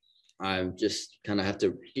 I just kind of have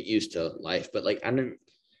to get used to life. But like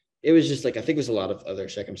it was just like, I think it was a lot of other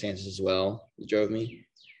circumstances as well that drove me.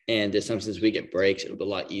 And sometimes we get breaks, it'll be a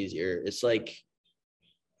lot easier. It's like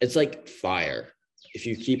fire. If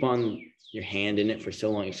you keep on your hand in it for so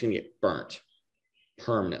long, it's gonna get burnt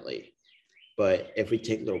permanently. But if we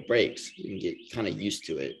take little breaks, we can get kind of used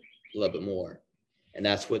to it a little bit more. And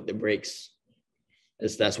that's what the breaks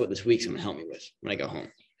is. That's what this week's gonna help me with when I go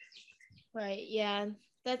home. Right. Yeah.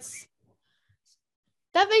 That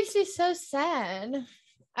makes me so sad.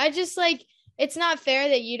 I just like, it's not fair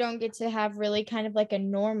that you don't get to have really kind of like a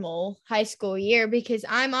normal high school year, because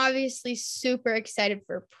I'm obviously super excited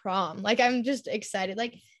for prom. Like, I'm just excited.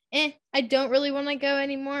 Like, I don't really want to go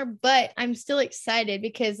anymore, but I'm still excited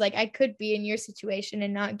because like I could be in your situation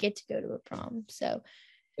and not get to go to a prom. So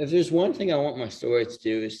if there's one thing I want my story to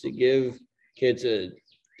do is to give kids a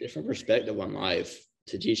different perspective on life,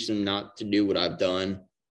 to teach them not to do what I've done,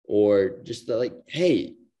 or just like,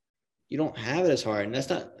 hey, you don't have it as hard. And that's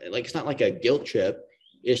not like, it's not like a guilt trip.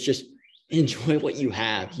 It's just enjoy what you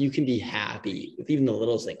have. You can be happy with even the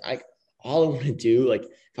littlest thing. All I want to do, like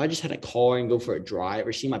if I just had a car and go for a drive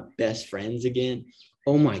or see my best friends again,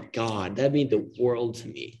 oh my God, that'd mean the world to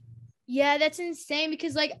me. yeah, that's insane,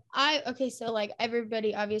 because like so like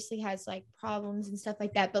everybody obviously has like problems and stuff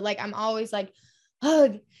like that, but like I'm always like,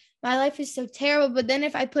 oh, my life is so terrible. But then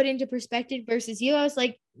if I put into perspective versus you, I was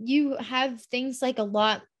like, you have things like a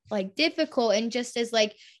lot like difficult, and just as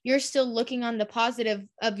like you're still looking on the positive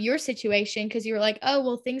of your situation, because you were like, oh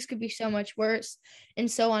well, things could be so much worse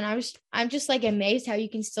and so on. I'm just like amazed how you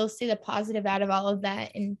can still see the positive out of all of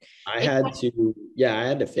that. And I had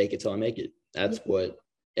to fake it till I make it. That's what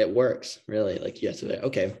it works, really. Like you have to say,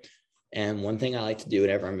 okay. And one thing I like to do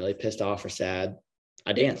whenever I'm really pissed off or sad,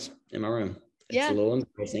 I dance in my room. It's a little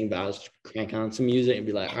embarrassing, but I'll just crank on some music and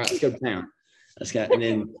be like, all right, let's go to town. Let's go. And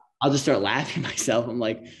then I'll just start laughing at myself. I'm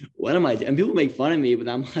like, what am I doing? And people make fun of me, but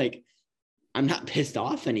I'm like, I'm not pissed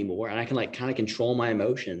off anymore. And I can like kind of control my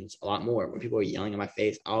emotions a lot more. When people are yelling in my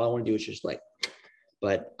face, all I want to do is just like,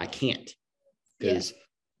 but I can't, because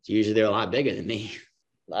usually they're a lot bigger than me.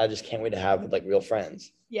 I just can't wait to have like real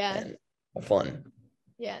friends. Yeah. And have fun.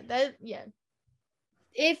 Yeah.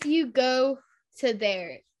 If you go to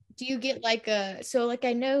there, do you get like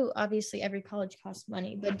I know obviously every college costs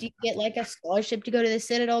money, but do you get like a scholarship to go to the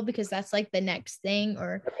Citadel, because that's like the next thing?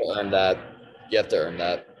 Or earn that. You have to earn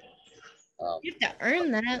that. you have to earn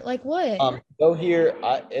that. Like what? Go here.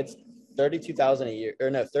 It's 32,000 a year, or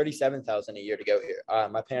no, 37,000 a year to go here.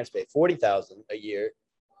 My parents pay 40,000 a year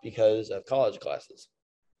because of college classes.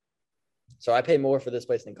 So I pay more for this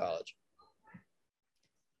place than college.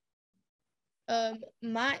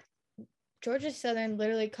 My Georgia Southern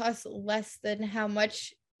literally costs less than how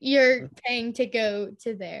much you're paying to go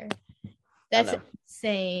to there. That's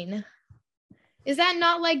insane. Is that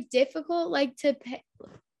not like difficult, like to pay?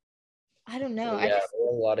 I don't know. Yeah, there are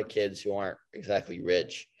a lot of kids who aren't exactly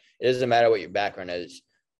rich. It doesn't matter what your background is.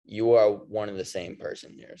 You are one and the same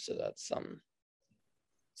person here. So that's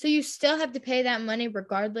So you still have to pay that money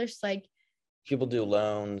regardless? Like people do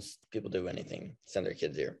loans, people do anything, send their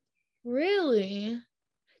kids here. Really?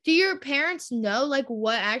 Do your parents know like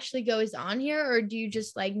what actually goes on here, or do you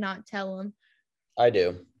just like not tell them? I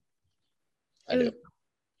do. And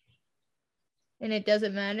it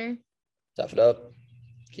doesn't matter? Tough it up.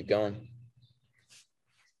 Keep going.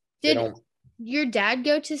 Did your dad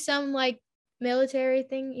go to some like military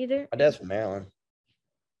thing either? My dad's from Maryland.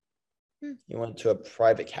 He went to a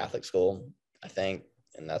private Catholic school, I think,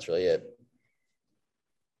 and that's really it.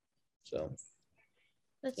 So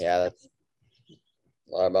that's a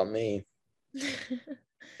lot about me.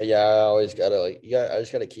 But yeah, I always gotta I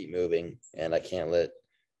just gotta keep moving, and I can't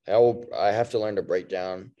I have to learn to break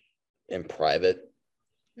down in private.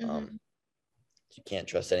 You can't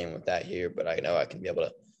trust anyone with that here, but I know I can be able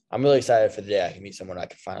to. I'm really excited for the day I can meet someone I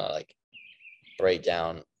can finally like break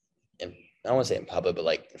down, and I don't want to say in public, but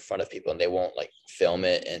like in front of people, and they won't like film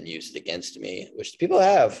it and use it against me, which people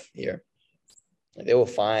have here. Like they will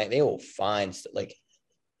find like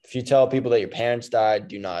If you tell people that your parents died,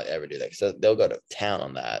 do not ever do that because they'll go to town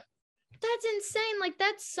on that. That's insane. Like,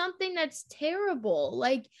 that's something that's terrible.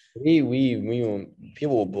 Like, We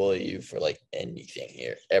people will bully you for like anything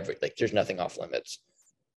here. There's nothing off limits.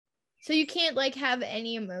 so you can't like have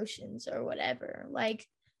any emotions or whatever. Like,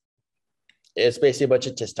 It's basically a bunch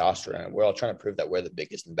of testosterone. We're all trying to prove that we're the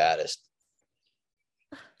biggest and baddest.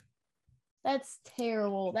 that's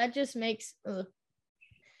terrible. That just makes. Ugh.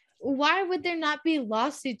 Why would there not be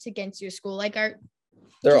lawsuits against your school? Like,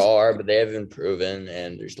 There are, but they haven't been proven,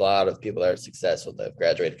 and there's a lot of people that are successful that have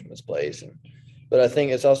graduated from this place. But I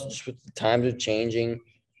think it's also just with the times are changing.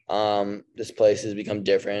 This place has become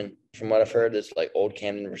different. From what I've heard, it's like old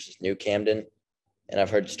Camden versus new Camden. And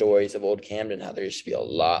I've heard stories of old Camden, how there used to be a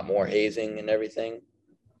lot more hazing and everything.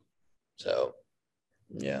 So,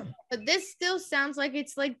 yeah. but this still sounds like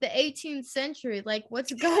it's like the 18th century. Like,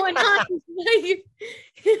 what's going on? Like,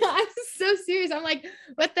 I'm so serious. I'm like,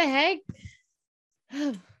 what the heck?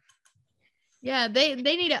 Yeah, they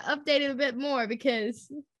need to update it a bit more because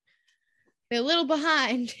they're a little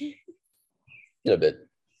behind. A little bit.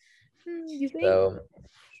 You think? So,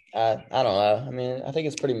 I don't know. I mean, I think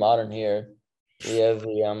it's pretty modern here. We have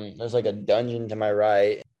there's like a dungeon to my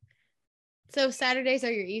right. So Saturdays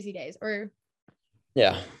are your easy days, or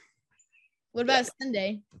Yeah. what about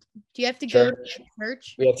Sunday? Do you have to go to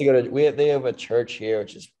church? We have to go to they have a church here,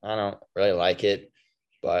 which is I don't really like it,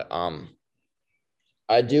 but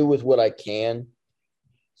I do with what I can.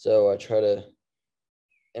 So I try to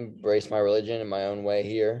embrace my religion in my own way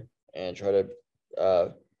here and try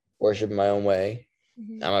to worship in my own way.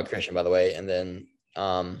 Mm-hmm. I'm a Christian, by the way. And then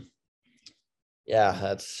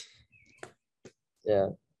yeah.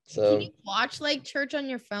 So can you watch like church on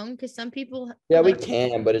your phone? Because some people we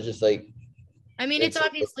can, but it's just like I mean, it's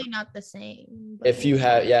obviously not the same. But if you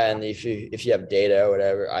have and if you have data or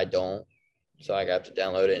whatever, I don't. So I have to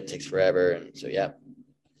download it. It takes forever. And so yeah.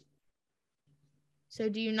 So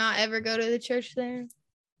do you not ever go to the church there?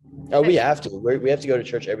 Oh, we have to. We have to go to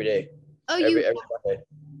church every day. Oh, every Sunday.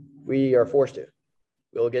 We are forced to.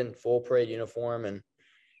 We'll get in full parade uniform and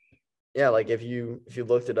yeah, like if you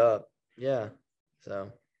looked it up, yeah.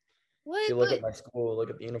 So if you look at my school, look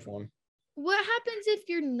at the uniform. What happens if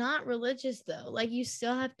you're not religious though? Like you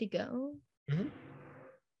still have to go? Mm-hmm.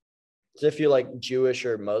 So if you're like Jewish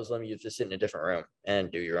or Muslim, you have to sit in a different room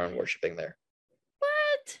and do your own worshiping there.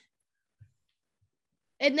 What?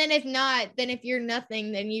 And then if not, then if you're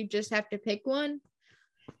nothing, then you just have to pick one?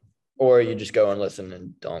 Or you just go and listen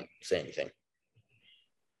and don't say anything.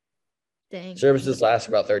 Dang. Services last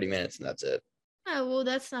about 30 minutes and that's it. Oh, well,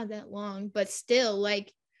 that's not that long, but still,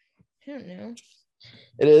 like, I don't know.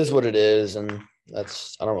 It is what it is, and I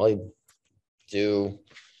don't really do,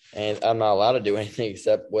 and I'm not allowed to do anything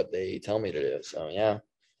except what they tell me to do. So, yeah.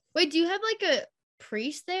 Wait, do you have like a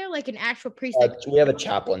priest there? Like an actual priest? We have a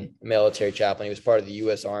chaplain, a military chaplain. He was part of the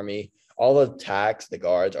U.S. Army. All the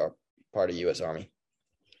guards are part of the U.S. Army.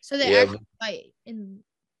 So they actually fight in.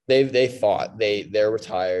 They fought. They're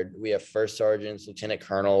retired. We have first sergeants, lieutenant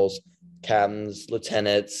colonels, captains,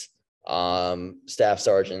 lieutenants, staff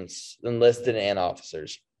sergeants, enlisted and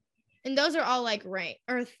officers. And those are all like rank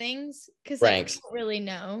or things because ranks. I don't really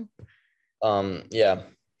know. Yeah.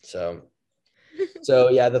 So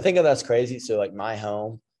yeah, the thing that's crazy. So like my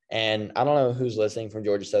home, and I don't know who's listening from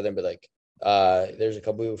Georgia Southern, but like there's a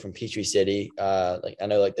couple people from Peachtree City. Like I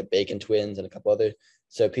know like the Bacon twins and a couple others.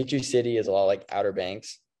 So Peachtree City is a lot like Outer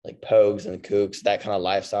Banks, like Pogues and Kooks, that kind of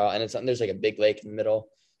lifestyle. And there's like a big lake in the middle.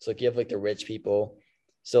 So like you have like the rich people.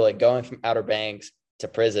 So like going from Outer Banks to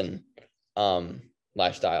prison,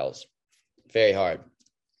 lifestyles, very hard.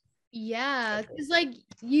 Yeah, because like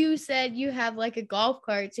you said, you have like a golf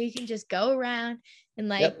cart, so you can just go around and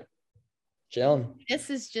like chilling. This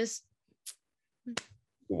is just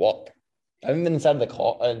walk. I haven't been inside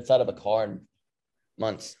of a car in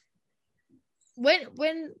months. Wait,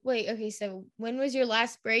 okay, so when was your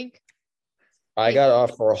last break? I got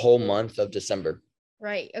off for a whole month of December.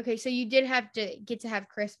 Right. Okay, so you did have to get to have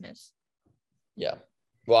Christmas. Yeah.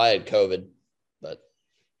 Well, I had COVID, but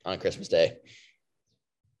on Christmas Day.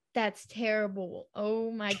 That's terrible. Oh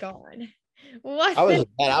my God. What?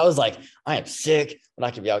 I was like, I am sick. I'm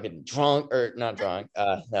not gonna be out getting drunk or not drunk.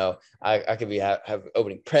 No, I could be have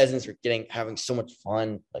opening presents or having so much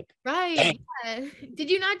fun. Like, right. Yeah. Did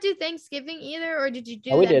you not do Thanksgiving either, or did you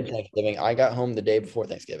do? We did Thanksgiving. I got home the day before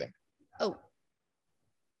Thanksgiving. Oh.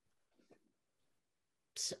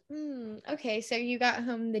 Okay, so you got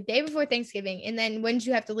home the day before Thanksgiving, and then when did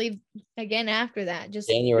you have to leave again after that? Just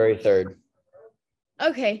January 3rd.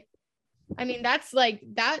 Okay. I mean, that's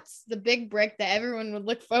the big break that everyone would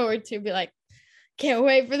look forward to, be like, can't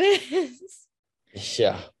wait for this.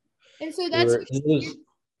 Yeah. And so We that's were, it was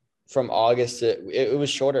from August to, it was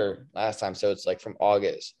shorter last time. So it's like from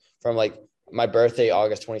August, from like my birthday,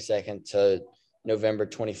 August 22nd to November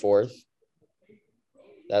 24th.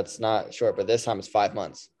 That's not short, but this time it's 5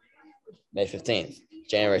 months. May 15th,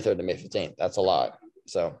 January 3rd to May 15th. That's a lot.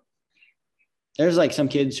 So there's like some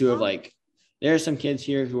kids who have like, there are some kids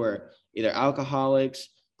here who are either alcoholics,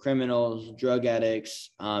 criminals, drug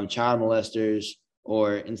addicts, child molesters,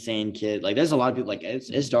 or insane kid. Like there's a lot of people, like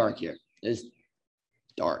it's dark here. It's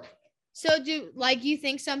dark. so do like you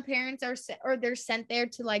think some parents are or they're sent there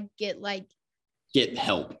to like Get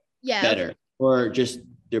help yeah, better, okay. or just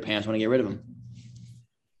their parents want to get rid of them.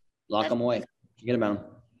 Lock That's, them away. Forget about them.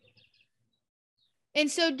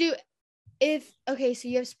 and so so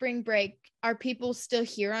you have spring break. Are people still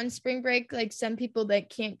here on spring break? Like some people that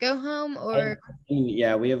can't go home or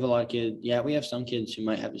Yeah, we have a lot of kids. Yeah, we have some kids who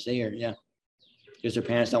might have to stay here. Yeah, because their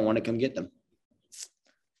parents don't want to come get them.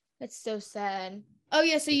 that's so sad. Oh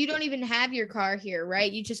yeah, so you don't even have your car here,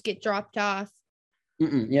 right? You just get dropped off.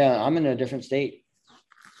 Yeah, I'm in a different state.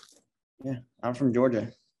 Yeah, I'm from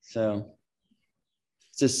Georgia, so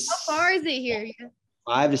it's just How far is it here?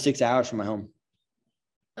 5 to 6 hours from my home.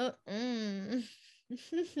 Oh,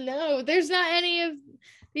 no, there's not any of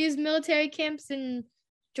these military camps in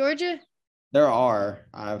Georgia. There are.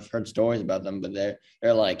 I've heard stories about them, but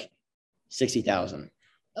they're like 60,000.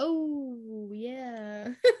 Oh yeah.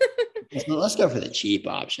 Let's go for the cheap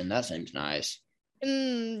option. That seems nice.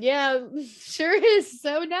 Yeah, sure is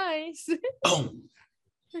so nice. Boom.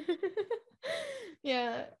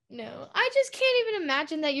 Yeah, no, I just can't even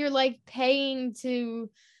imagine that you're like paying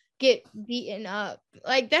to get beaten up.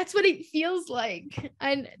 Like that's what it feels like.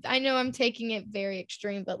 I know I'm taking it very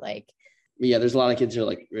extreme, but like Yeah, there's a lot of kids who are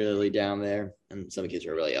like really down there, and some kids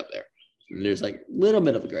who are really up there. And there's like a little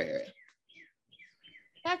bit of a gray area.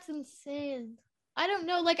 that's insane. I don't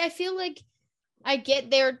know. Like I feel like I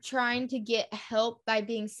get they're trying to get help by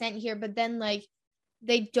being sent here, but then like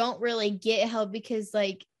they don't really get help because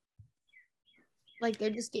like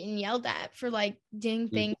they're just getting yelled at for like doing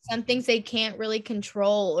things, some things they can't really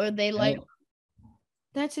control, or they like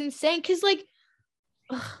that's insane. Because like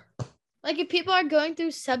if people are going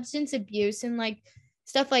through substance abuse and like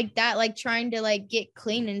stuff like that, like trying to like get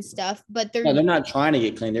clean and stuff, but No, they're not trying to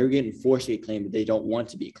get clean. They're getting forced to get clean, but they don't want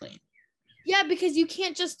to be clean. yeah, because you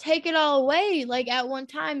can't just take it all away. Like at one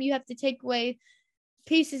time, you have to take away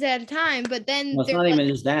pieces at a time. But then Well, it's not even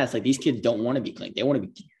just that. It's like these kids don't want to be clean. They want to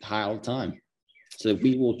be high all the time. So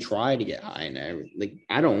we will try to get high in there. Like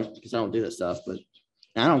I don't, because I don't do that stuff, but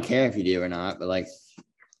I don't care if you do or not. But like,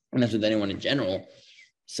 and that's with anyone in general.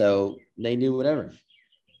 So they do whatever.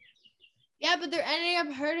 yeah, but they're ending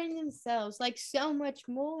up hurting themselves like so much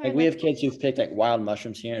more. Like we have kids who've picked like wild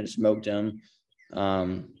mushrooms here and smoked them.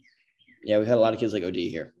 Yeah, we've had a lot of kids like OD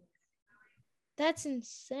here. That's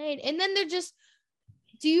insane. And then they're just,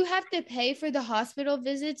 do you have to pay for the hospital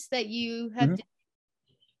visits that you have to?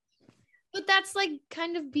 But that's like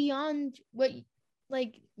kind of beyond what,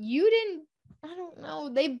 like you didn't, I don't know.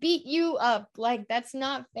 They beat you up. Like that's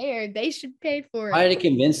not fair. They should pay for I had it. to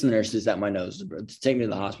convince the nurses that my nose is broken to take me to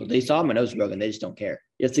the hospital. They saw my nose was broken. They just don't care.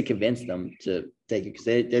 You have to convince them to take it because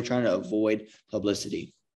they're trying to avoid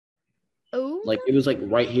publicity. Oh, Like it was like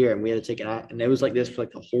right here, and we had to take it out, and it was like this for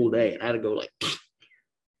like the whole day, and I had to go like.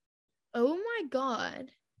 oh my God.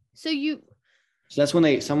 So That's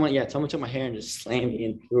when someone took my hair and just slammed me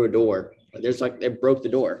in through a door. There's like they broke the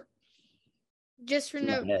door. just for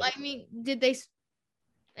no, I mean, did they,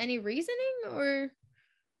 any reasoning or?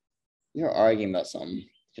 You're arguing about something. I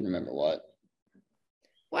can't remember what.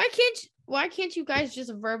 Why can't you guys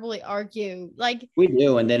just verbally argue? Like, We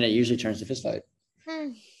do, and then it usually turns to fist fight.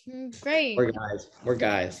 great. We're guys. We're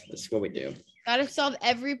guys. That's what we do. Gotta solve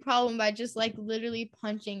every problem by just like literally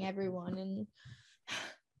punching everyone and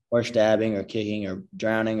Or stabbing or kicking or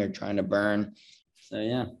drowning or trying to burn. So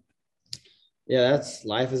yeah. Yeah, that's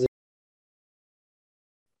life is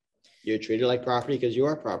you're treated like property because you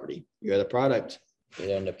are property. You're the product. You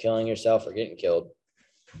end up killing yourself or getting killed.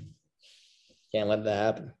 Can't let that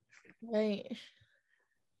happen. right.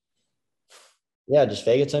 Yeah, just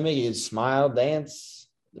fake it to me. You smile, dance,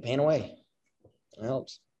 the pain away. It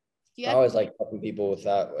helps. I always like helping people with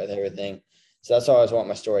everything. So that's how I always want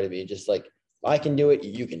my story to be. Just like, if I can do it,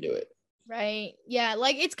 you can do it. Right. Yeah.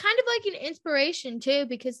 Like it's kind of like an inspiration too,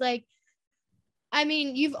 because like, I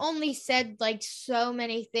mean, you've only said like so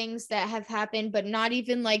many things that have happened, but not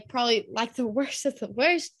even like probably like the worst of the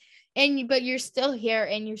worst. But you're still here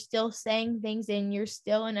and you're still saying things and you're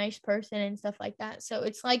still a nice person and stuff like that. So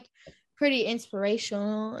it's like pretty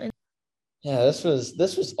inspirational. And Yeah, this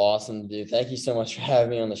was awesome, dude. Thank you so much for having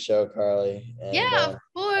me on the show, Carly. And Yeah, of I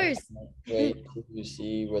course. can't wait to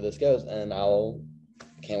see where this goes. And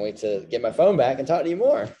can't wait to get my phone back and talk to you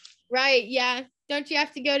more. Right. Yeah. Don't you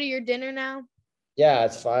have to go to your dinner now? Yeah,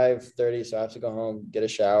 it's 5:30, so I have to go home, get a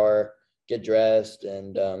shower, get dressed,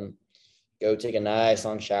 and go take a nice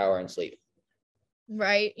long shower and sleep.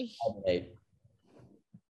 Right.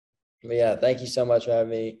 But yeah, thank you so much for having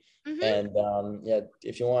me. Mm-hmm. And yeah,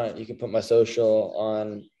 if you want, you can put my social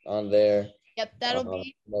on there. Yep, that'll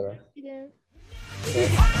be. Whatever. Yeah. Okay.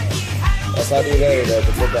 I'll talk to you later, though.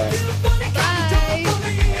 Goodbye.